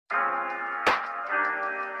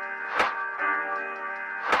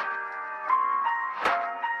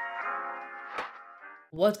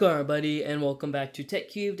What's going on, everybody, and welcome back to Tech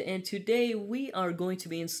Cubed, and today we are going to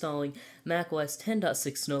be installing macOS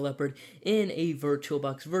 10.6 Snow Leopard in a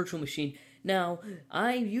VirtualBox virtual machine. Now,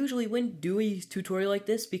 I usually wouldn't do a tutorial like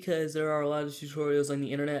this because there are a lot of tutorials on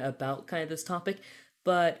the internet about kind of this topic,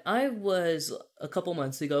 but I was, a couple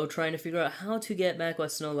months ago, trying to figure out how to get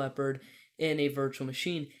macOS Snow Leopard in a virtual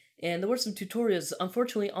machine, and there were some tutorials.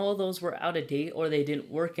 Unfortunately, all of those were out of date or they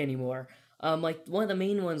didn't work anymore. Like one of the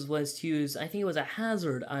main ones was to use, I think it was a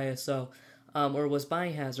Hazard ISO, or was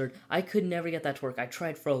Biohazard. I could never get that to work. I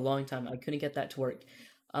tried for a long time. I couldn't get that to work.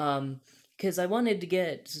 Because I wanted to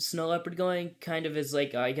get Snow Leopard going, kind of as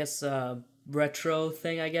like I guess retro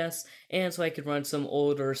thing, I guess, and so I could run some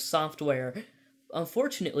older software.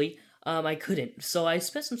 Unfortunately, I couldn't. So I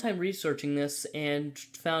spent some time researching this and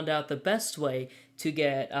found out the best way to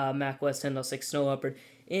get macOS 10.6 Snow Leopard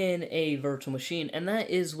in a virtual machine, and that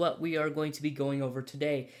is what we are going to be going over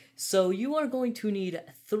today. So you are going to need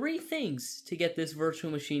three things to get this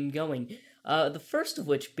virtual machine going. The first of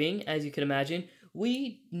which being, as you can imagine,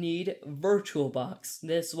 we need VirtualBox.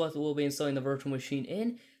 This is what we'll be installing the virtual machine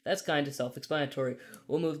in. That's kind of self-explanatory.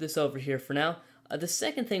 We'll move this over here for now. The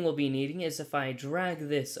second thing we'll be needing is if I drag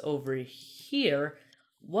this over here,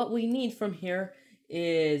 what we need from here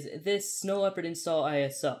is this Snow Leopard install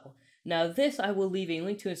ISO. Now this I will leave a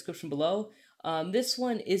link to in the description below. This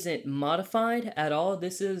one isn't modified at all.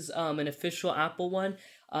 This is an official Apple one,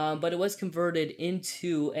 but it was converted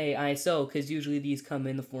into a ISO because usually these come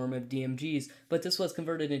in the form of DMGs, but this was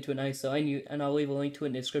converted into an ISO, and I'll leave a link to it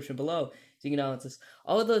in the description below so you can download this.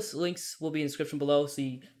 All of those links will be in the description below, so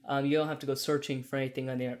you don't have to go searching for anything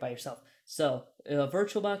on the internet by yourself. So,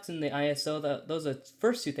 VirtualBox and the ISO, those are the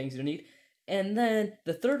first two things you need. And then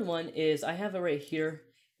the third one is, I have it right here.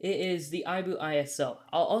 It is the iBoot ISO.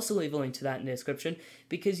 I'll also leave a link to that in the description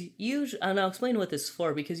because usually, and I'll explain what this is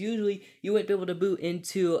for, because usually you wouldn't be able to boot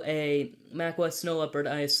into a macOS Snow Leopard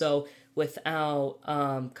ISO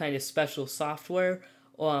without kind of special software.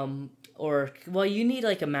 Or well, you need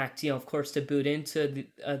like a Mac, of course, to boot into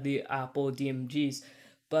the Apple DMGs.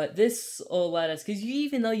 But this will let us, because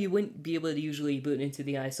even though you wouldn't be able to usually boot into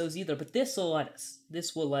the ISOs either, but this will let us.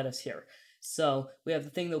 This will let us here. So we have the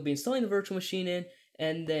thing that will be installing the virtual machine in,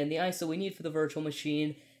 and then the ISO we need for the virtual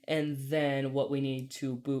machine, and then what we need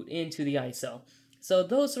to boot into the ISO. So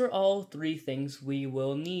those are all three things we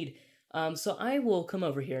will need. So I will come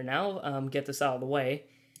over here now, get this out of the way,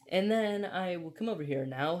 and then I will come over here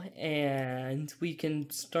now, and we can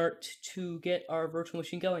start to get our virtual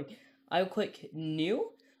machine going. I will click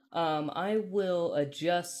New. I will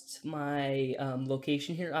adjust my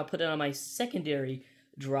location here. I'll put it on my secondary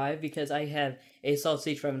drive because I have a solid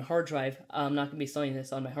state drive and hard drive. I'm not going to be installing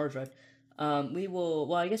this on my hard drive.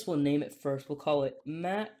 Well, I guess we'll name it first. We'll call it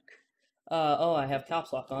Mac. Oh, I have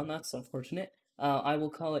caps lock on. That's unfortunate. I will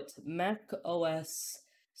call it Mac OS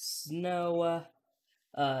Snow.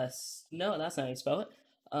 No, that's not how you spell it.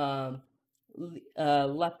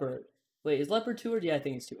 Leopard. Wait, is leopard two words? Yeah, I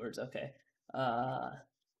think it's two words. Okay. Uh,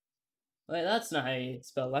 Wait, that's not how you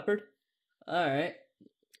spell leopard. Alright.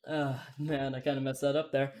 Man, I kind of messed that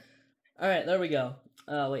up there. Alright, there we go.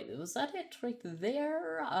 Wait, was that it right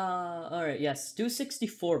there? Alright, yes, do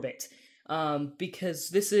 64-bit. Because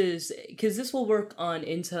this will work on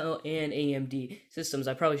Intel and AMD systems.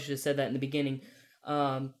 I probably should have said that in the beginning.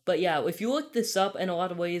 But yeah, if you look this up, in a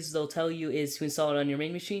lot of ways they'll tell you is to install it on your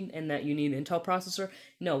main machine and that you need an Intel processor.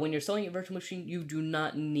 No, when you're installing a virtual machine, you do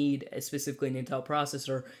not need specifically an Intel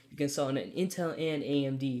processor. You can install an Intel and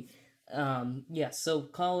AMD. Yeah, so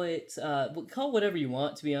call it, call whatever you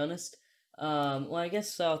want, to be honest. Well, I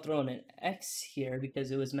guess I'll throw in an X here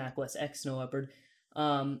because it was macOS X Snow Leopard.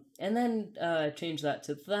 And then, change that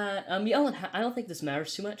to that. Yeah, I don't think this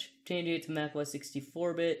matters too much. Changing it to macOS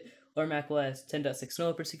 64-bit or macOS 10.6 Snow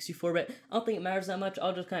Leopard 64-bit. I don't think it matters that much.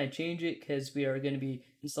 I'll just kind of change it because we are going to be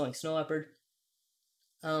installing Snow Leopard.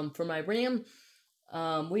 For my RAM,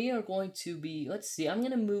 we are going to be, let's see, I'm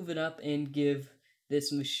going to move it up and give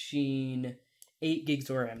this machine 8 gigs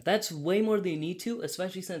of RAM. That's way more than you need to,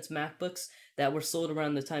 especially since MacBooks that were sold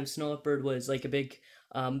around the time Snow Leopard was like a big,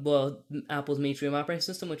 well, Apple's mainstream operating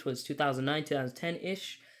system, which was 2009,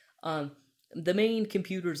 2010-ish. The main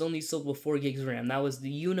computers only sold with 4 gigs of RAM. That was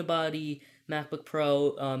the Unibody MacBook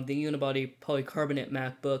Pro, the Unibody polycarbonate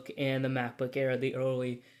MacBook, and the MacBook Air, the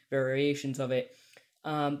early variations of it.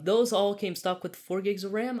 Those all came stock with 4 gigs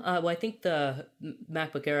of RAM. Well, I think the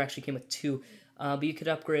MacBook Air actually came with 2, but you could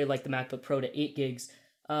upgrade like the MacBook Pro to 8 gigs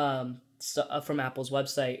from Apple's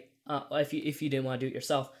website if you didn't want to do it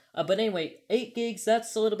yourself. But anyway, 8 gigs,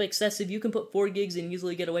 that's a little bit excessive. You can put 4 gigs and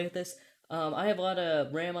easily get away with this. I have a lot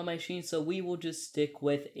of RAM on my machine, so we will just stick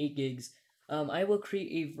with 8 gigs I will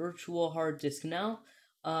create a virtual hard disk now.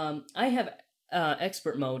 I have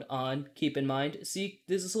expert mode on, keep in mind. See,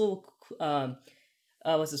 there's this little,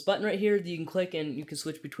 what's this button right here that you can click and you can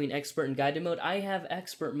switch between expert and guided mode. I have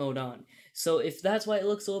expert mode on. So if that's why it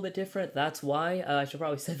looks a little bit different, that's why. I should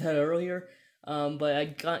probably said that earlier. But I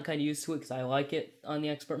got kind of used to it because I like it on the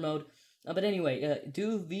expert mode. But anyway,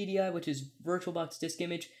 do VDI, which is VirtualBox disk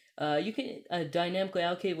image. You can dynamically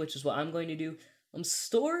allocate, which is what I'm going to do.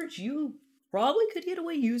 Storage, you probably could get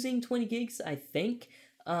away using 20 gigs, I think.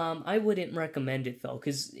 I wouldn't recommend it though,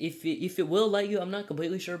 because if it will let you, I'm not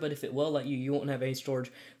completely sure, but if it will let you, you won't have any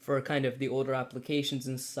storage for kind of the older applications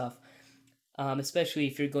and stuff. Especially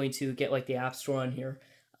if you're going to get like the App Store on here.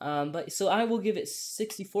 But so I will give it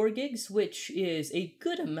 64 gigs, which is a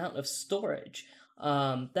good amount of storage.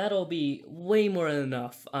 That'll be way more than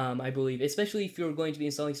enough, I believe, especially if you're going to be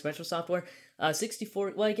installing special software.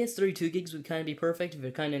 64, well, I guess 32 gigs would kind of be perfect if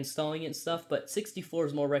you're kind of installing it and stuff, but 64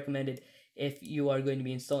 is more recommended if you are going to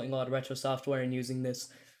be installing a lot of retro software and using this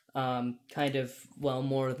kind of, well,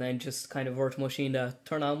 more than just kind of virtual machine to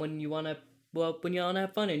turn on when you want to, well, when you want to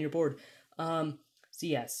have fun and you're bored. So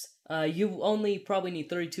yes, you only probably need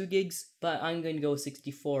 32 gigs, but I'm going to go with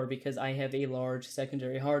 64 because I have a large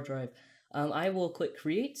secondary hard drive. I will click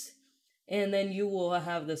create, and then you will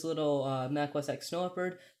have this little Mac OS X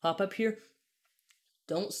Leopard pop up here.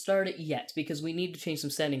 Don't start it yet because we need to change some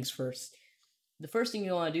settings first. The first thing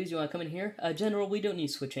you want to do is you want to come in here. General, we don't need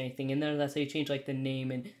to switch anything in there. That's how you change like the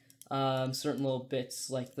name and certain little bits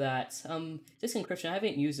like that. This encryption, I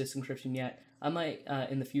haven't used this encryption yet. I might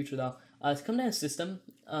in the future though. So come down to system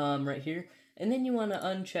right here, and then you want to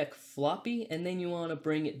uncheck floppy, and then you want to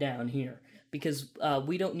bring it down here because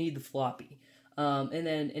we don't need the floppy. And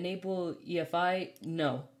then enable EFI.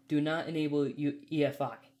 No, do not enable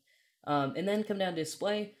EFI. And then come down to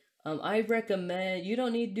display. I recommend, you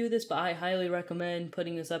don't need to do this, but I highly recommend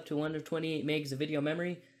putting this up to 128 megs of video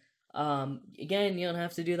memory. Again, you don't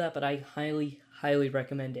have to do that, but I highly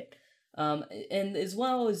recommend it. And as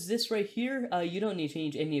well as this right here, you don't need to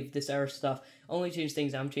change any of this error stuff. Only change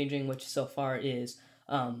things I'm changing, which so far is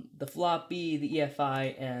the floppy, the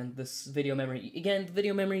EFI, and this video memory. Again, the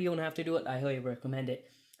video memory, you don't have to do it. I highly recommend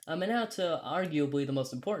it. And now to arguably the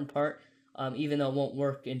most important part, even though it won't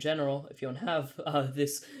work in general if you don't have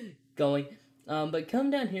this going. But come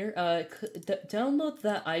down here, download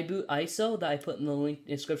that iBoot ISO that I put in the link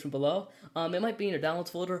description below. It might be in your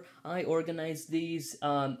downloads folder. I organized these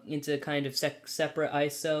into kind of separate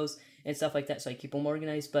ISOs and stuff like that, so I keep them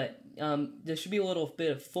organized. But there should be a little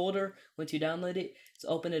bit of folder once you download it. So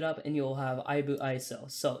open it up and you'll have iBoot ISO.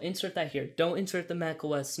 So insert that here. Don't insert the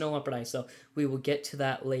macOS Leopard ISO. We will get to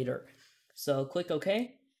that later. So click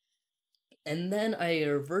OK. And then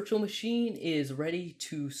our virtual machine is ready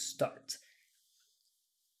to start.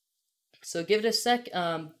 So give it a sec.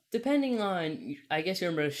 Depending on, I guess,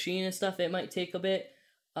 your machine and stuff, it might take a bit.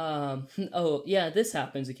 Oh, yeah, this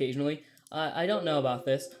happens occasionally. I don't know about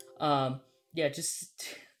this. Yeah,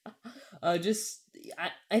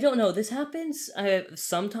 I don't know. This happens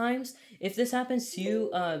sometimes. If this happens to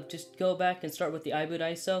you, just go back and start with the iBoot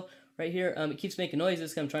ISO. Right here, it keeps making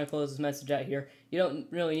noises because I'm trying to close this message out here. You don't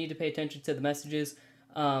really need to pay attention to the messages,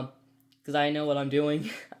 because I know what I'm doing.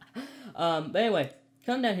 But anyway,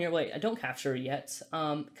 come down here. Wait, I don't capture it yet.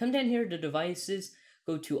 Come down here to devices,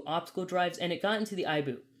 go to optical drives, and it got into the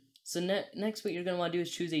iBoot. So next what you're going to want to do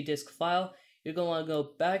is choose a disk file. You're going to want to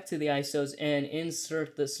go back to the ISOs and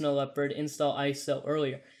insert the Snow Leopard install ISO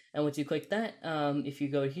earlier. And once you click that, if you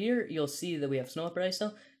go here, you'll see that we have Snow Leopard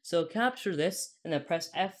ISO. So capture this and then press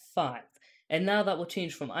F5. And now that will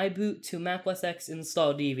change from iBoot to Mac OS X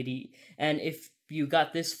install DVD. And if you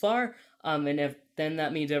got this far, then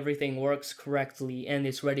that means everything works correctly and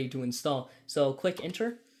it's ready to install. So click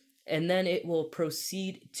enter, and then it will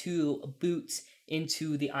proceed to boot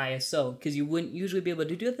into the ISO, because you wouldn't usually be able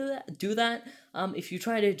to do that if you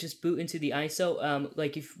try to just boot into the ISO.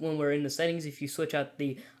 Like when we're in the settings, if you switch out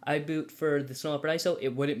the iBoot for the Snow Leopard ISO,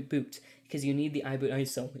 it wouldn't boot because you need the iBoot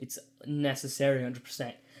ISO. It's necessary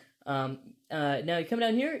 100%. Now you come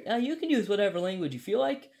down here, you can use whatever language you feel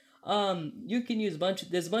like. You can use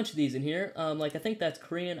there's a bunch of these in here. Like I think that's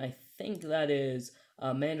Korean. I think that is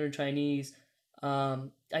Mandarin Chinese.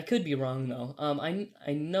 I could be wrong though.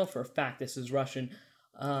 I know for a fact this is Russian.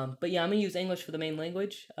 But yeah, I'm gonna use English for the main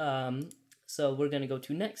language. So we're gonna go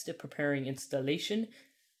to next to preparing installation.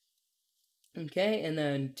 Okay, and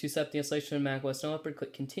then to set up the installation of Mac OS Leopard,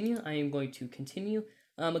 click continue. I am going to continue.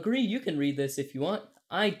 Agree, you can read this if you want.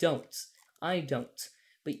 I don't.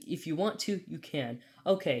 but if you want to, you can.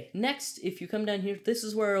 Okay, next, if you come down here, this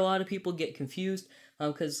is where a lot of people get confused,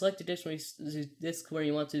 because select a disk where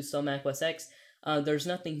you want to install Mac OS X. There's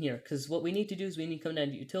nothing here, because what we need to do is we need to come down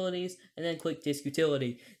to Utilities, and then click Disk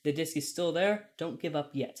Utility. The disk is still there, don't give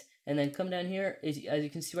up yet. And then come down here, as you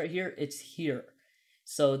can see right here, it's here.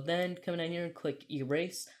 So then come down here and click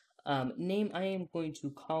Erase. Name, I am going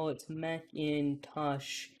to call it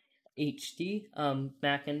Macintosh HD,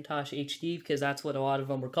 Macintosh HD, because that's what a lot of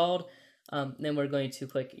them were called. Then we're going to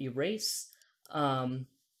click Erase, and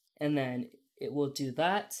then it will do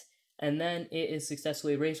that, and then it is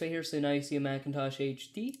successfully erased right here, so now you see a Macintosh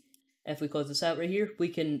HD. If we close this out right here, we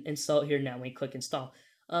can install it here now. We click Install.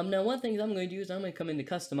 Now one thing I'm going to do is I'm going to come into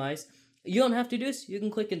Customize. You don't have to do this. You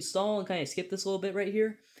can click Install and kind of skip this a little bit right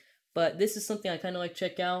here. But this is something I kind of like to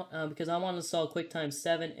check out because I want to install QuickTime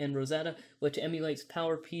 7 and Rosetta, which emulates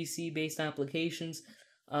PowerPC based applications.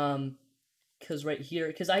 Because right here,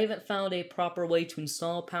 because I haven't found a proper way to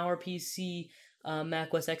install PowerPC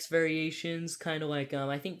Mac OS X variations, kind of like,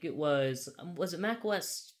 I think it was it Mac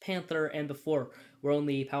OS Panther and before were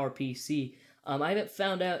only PowerPC. I haven't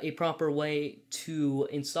found out a proper way to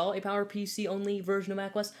install a PowerPC only version of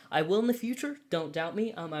macOS. I will in the future, don't doubt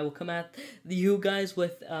me. I will come at you guys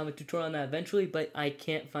with a tutorial on that eventually, but I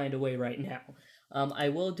can't find a way right now. I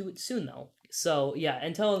will do it soon though. So yeah,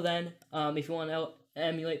 until then, if you want to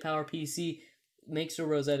emulate PowerPC, make sure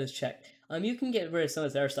Rosetta's checked. You can get rid of some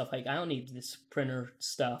of their stuff, like I don't need this printer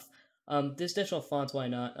stuff. This additional fonts, why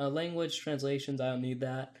not? Language translations, I don't need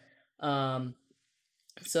that.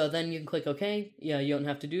 So then you can click OK. Yeah, you don't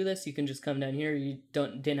have to do this. You can just come down here. You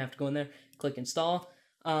didn't have to go in there. Click Install.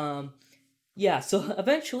 Yeah, so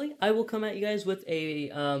eventually I will come at you guys with a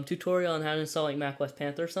tutorial on how to install like macOS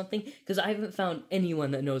Panther or something, because I haven't found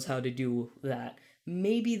anyone that knows how to do that.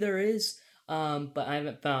 Maybe there is, but I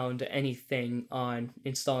haven't found anything on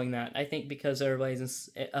installing that. I think because everybody's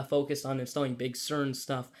focused on installing Big Sur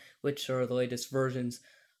stuff, which are the latest versions,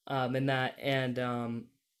 and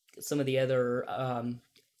some of the other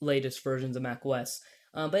latest versions of macOS.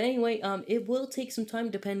 But anyway, it will take some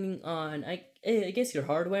time depending on, I guess, your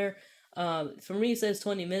hardware. For me, it says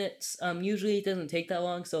 20 minutes. Usually it doesn't take that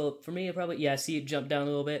long, so for me, it probably, yeah, see it jump down a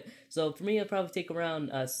little bit. So for me, it'll probably take around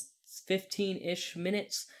 15-ish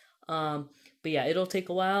minutes. But yeah, it'll take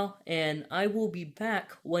a while, and I will be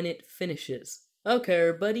back when it finishes. Okay,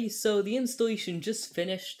 everybody, so the installation just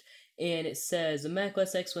finished, and it says Mac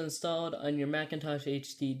OS X was installed on your Macintosh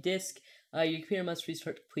HD disk. Your computer must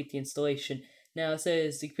restart to complete the installation. Now it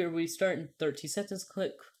says the computer will restart in 30 seconds.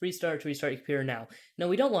 Click restart to restart your computer now. Now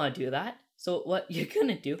we don't want to do that. So what you're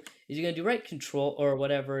gonna do is you're gonna do right control or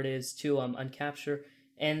whatever it is to uncapture,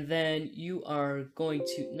 and then you are going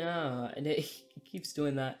to and it keeps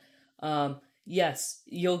doing that. Yes,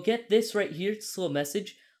 you'll get this right here. It's a little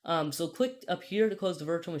message. So click up here to close the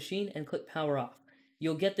virtual machine and click power off.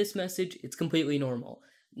 You'll get this message. It's completely normal.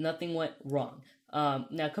 Nothing went wrong.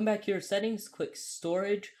 Now come back here, settings, click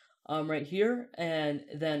storage, right here, and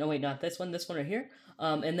then, oh wait, not this one right here,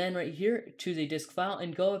 and then right here, choose a disk file,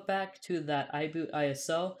 and go back to that iBoot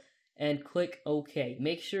ISO, and click OK.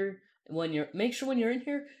 Make sure when you're in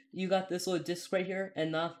here, you got this little disk right here,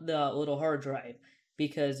 and not the little hard drive,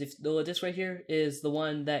 because if the little disk right here is the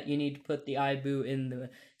one that you need to put the iBoot in the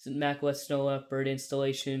macOS Snow Leopard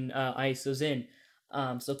installation ISOs in.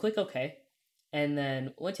 So click OK. And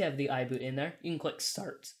then once you have the iBoot in there, you can click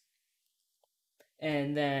Start.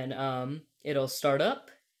 And then it'll start up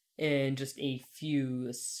in just a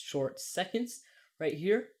few short seconds right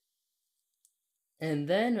here. And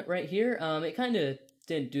then right here, it kind of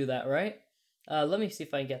didn't do that right. Let me see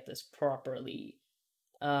if I can get this properly.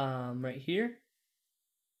 Right here.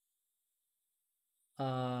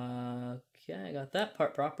 Okay, I got that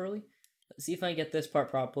part properly. Let's see if I can get this part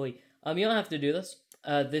properly. You don't have to do this.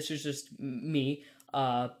 This is just me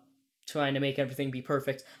trying to make everything be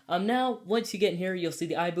perfect. Now, once you get in here, you'll see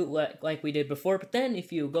the iBoot like we did before, but then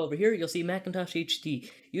if you go over here, you'll see Macintosh HD.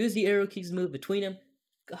 Use the arrow keys to move between them.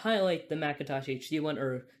 Highlight the Macintosh HD one,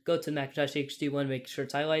 or go to the Macintosh HD one, make sure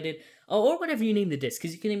it's highlighted. Oh, or whatever you name the disk,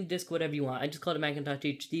 because you can name the disk whatever you want. I just called it Macintosh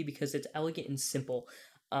HD because it's elegant and simple.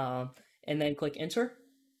 And then click Enter.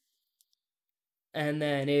 And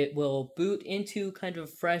then it will boot into kind of a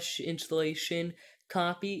fresh installation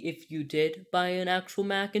copy if you did buy an actual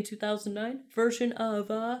Mac in 2009 version of,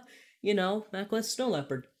 macOS Snow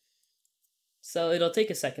Leopard. So it'll take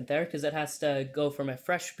a second there because it has to go from a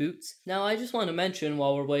fresh boot. Now I just want to mention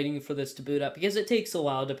while we're waiting for this to boot up, because it takes a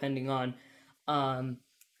while depending on,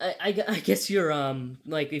 I guess you're,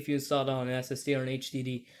 like if you installed it on an SSD or an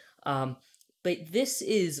HDD. But this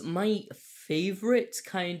is my favorite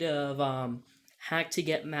kind of, hack to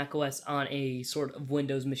get macOS on a sort of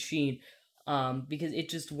Windows machine, because it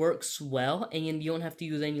just works well, and you don't have to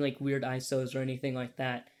use any like weird ISOs or anything like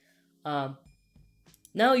that. Um,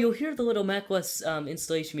 Now you'll hear the little macOS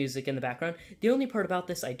installation music in the background. The only part about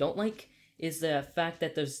this I don't like is the fact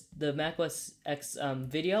that there's the macOS X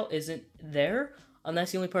video isn't there.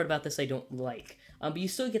 That's the only part about this I don't like. But you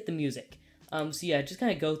still get the music. So yeah, just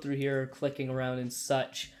kind of go through here, clicking around and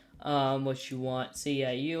such. What you want. So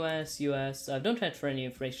yeah, US. Don't transfer any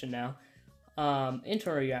information now.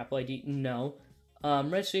 Enter your Apple ID. No.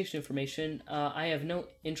 Registration information. I have no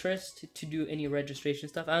interest to do any registration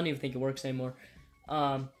stuff. I don't even think it works anymore.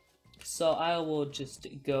 So I will just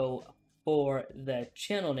go for the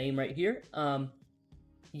channel name right here.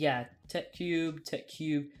 Yeah,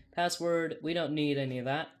 TechCube, password. We don't need any of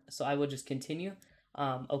that, so I will just continue.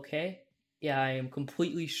 Okay. Yeah, I am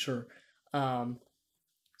completely sure.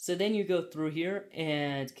 So then you go through here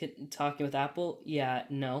and talking with Apple. Yeah,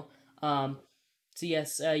 no. So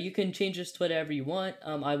yes, you can change this to whatever you want.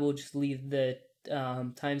 I will just leave the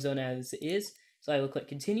time zone as is. So I will click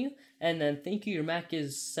continue, and then thank you, your Mac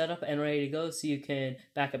is set up and ready to go, so you can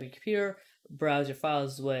back up your computer, browse your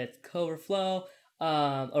files with CoverFlow,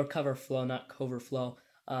 or CoverFlow, not CoverFlow,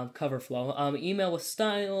 CoverFlow. Email with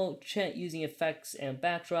style, chat using effects and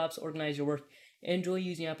backdrops, organize your work, enjoy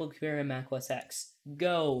using Apple Computer and Mac OS X.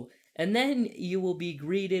 Go! And then you will be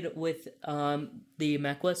greeted with the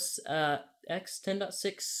Mac OS X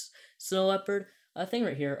 10.6 Snow Leopard thing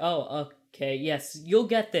right here. Oh, okay, yes, you'll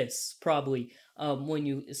get this, probably, when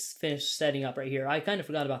you finish setting up right here. I kind of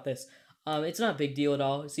forgot about this. It's not a big deal at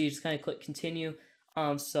all, so you just kind of click continue.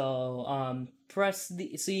 Press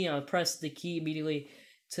the key immediately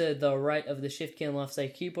to the right of the shift key on the left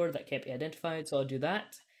side keyboard that can't be identified, so I'll do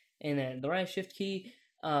that. And then the right shift key,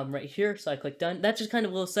 right here, so I click done. That's just kind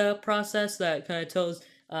of a little setup process that kind of tells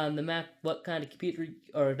the Mac what kind of computer,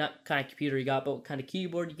 or not kind of computer you got, but what kind of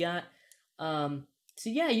keyboard you got. So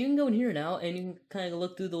yeah, you can go in here now, and you can kind of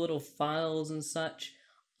look through the little files and such.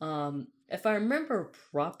 If I remember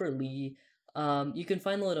properly, you can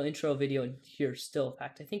find the little intro video in here still. In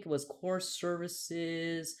fact, I think it was core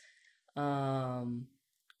services. Let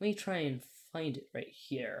me try and find it right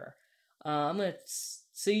here.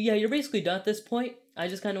 So yeah, you're basically done at this point. I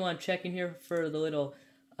just kind of want to check in here for the little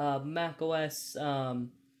macOS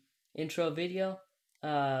intro video.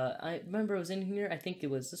 I remember it was in here. I think it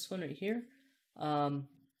was this one right here.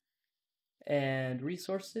 And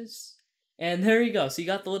resources. And there you go. So you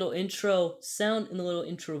got the little intro sound and the little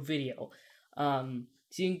intro video. So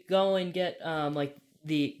you can go and get like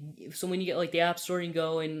so when you get like the App Store, you can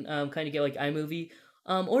go and kind of get like iMovie.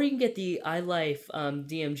 Or you can get the iLife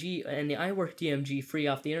DMG and the iWork DMG free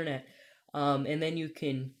off the internet. And then you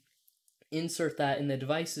can insert that in the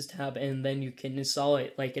devices tab, and then you can install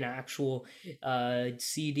it like an actual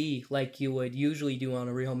CD, like you would usually do on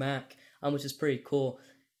a real Mac, which is pretty cool.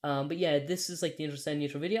 But yeah, this is like the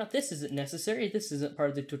intro video. This isn't necessary. This isn't part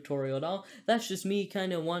of the tutorial at all. That's just me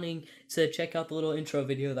kind of wanting to check out the little intro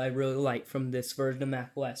video that I really like from this version of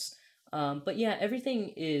macOS. But yeah,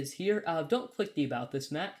 everything is here. Don't click the About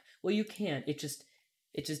This Mac. Well, you can. It just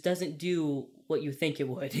doesn't do what you think it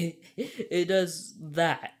would. It does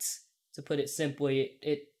that, to put it simply.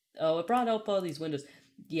 It brought up all these windows.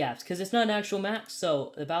 Yeah, because it's not an actual Mac,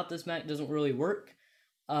 so About This Mac doesn't really work.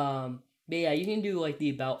 But yeah, you can do like the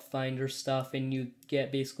About Finder stuff, and you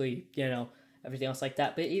get basically, everything else like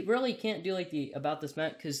that. But it really can't do like the About This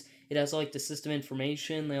Mac, because it has like the system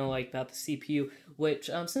information, like about the CPU, which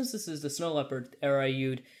since this is the Snow Leopard era,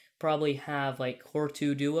 you'd probably have like Core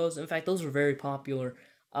 2 Duos. In fact, those were very popular,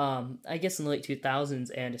 I guess in the late 2000s,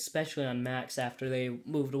 and especially on Macs after they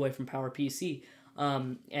moved away from PowerPC.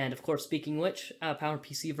 And of course, speaking of which,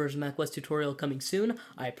 PowerPC version macOS tutorial coming soon,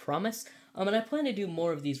 I promise. And I plan to do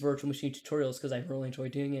more of these virtual machine tutorials because I really enjoy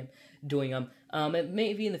doing them. And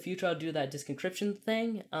maybe in the future I'll do that disk encryption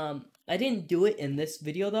thing. I didn't do it in this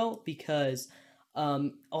video though, because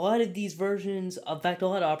a lot of these versions, in fact, a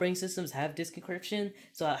lot of operating systems have disk encryption,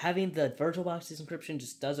 so having the VirtualBox disk encryption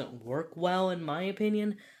just doesn't work well, in my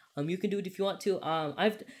opinion. You can do it if you want to.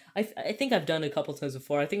 I think I've done it a couple times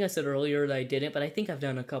before. I think I said earlier that I didn't, but I think I've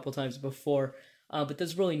done it a couple times before. But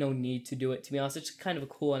there's really no need to do it, to be honest. It's kind of a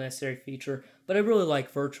cool unnecessary feature, but I really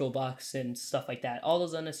like VirtualBox and stuff like that. All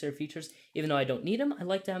those unnecessary features, even though I don't need them, I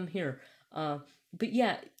like to have them here. But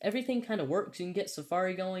yeah, everything kind of works. You can get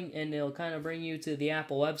Safari going, and it'll kind of bring you to the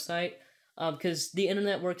Apple website, because the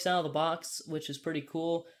internet works out of the box, which is pretty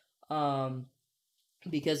cool.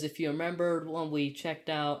 Because if you remember when we checked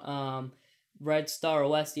out Red Star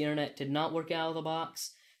OS, the internet did not work out of the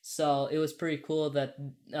box. So it was pretty cool that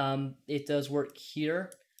it does work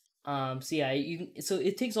here. So yeah, so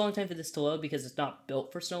it takes a long time for this to load because it's not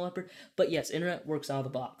built for Snow Leopard. But yes, internet works out of the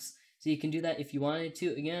box, so you can do that if you wanted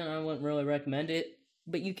to. Again, I wouldn't really recommend it,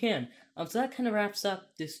 but you can. So that kind of wraps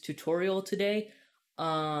up this tutorial today.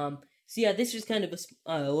 So yeah, this is kind of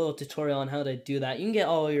a little tutorial on how to do that. You can get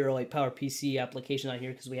all your like PowerPC application on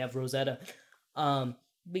here because we have Rosetta.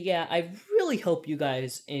 But yeah, I really hope you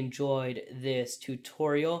guys enjoyed this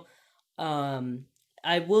tutorial. Um,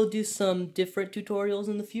 I will do some different tutorials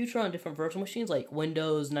in the future on different virtual machines, like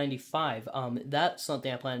Windows 95. That's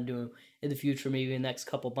something I plan on doing in the future, maybe in the next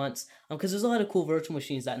couple months. Because there's a lot of cool virtual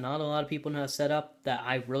machines that not a lot of people know how to set up that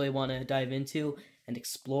I really want to dive into and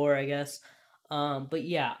explore, I guess. But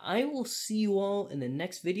yeah, I will see you all in the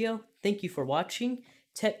next video. Thank you for watching.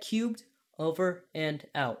 Tech Cubed, over and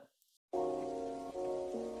out.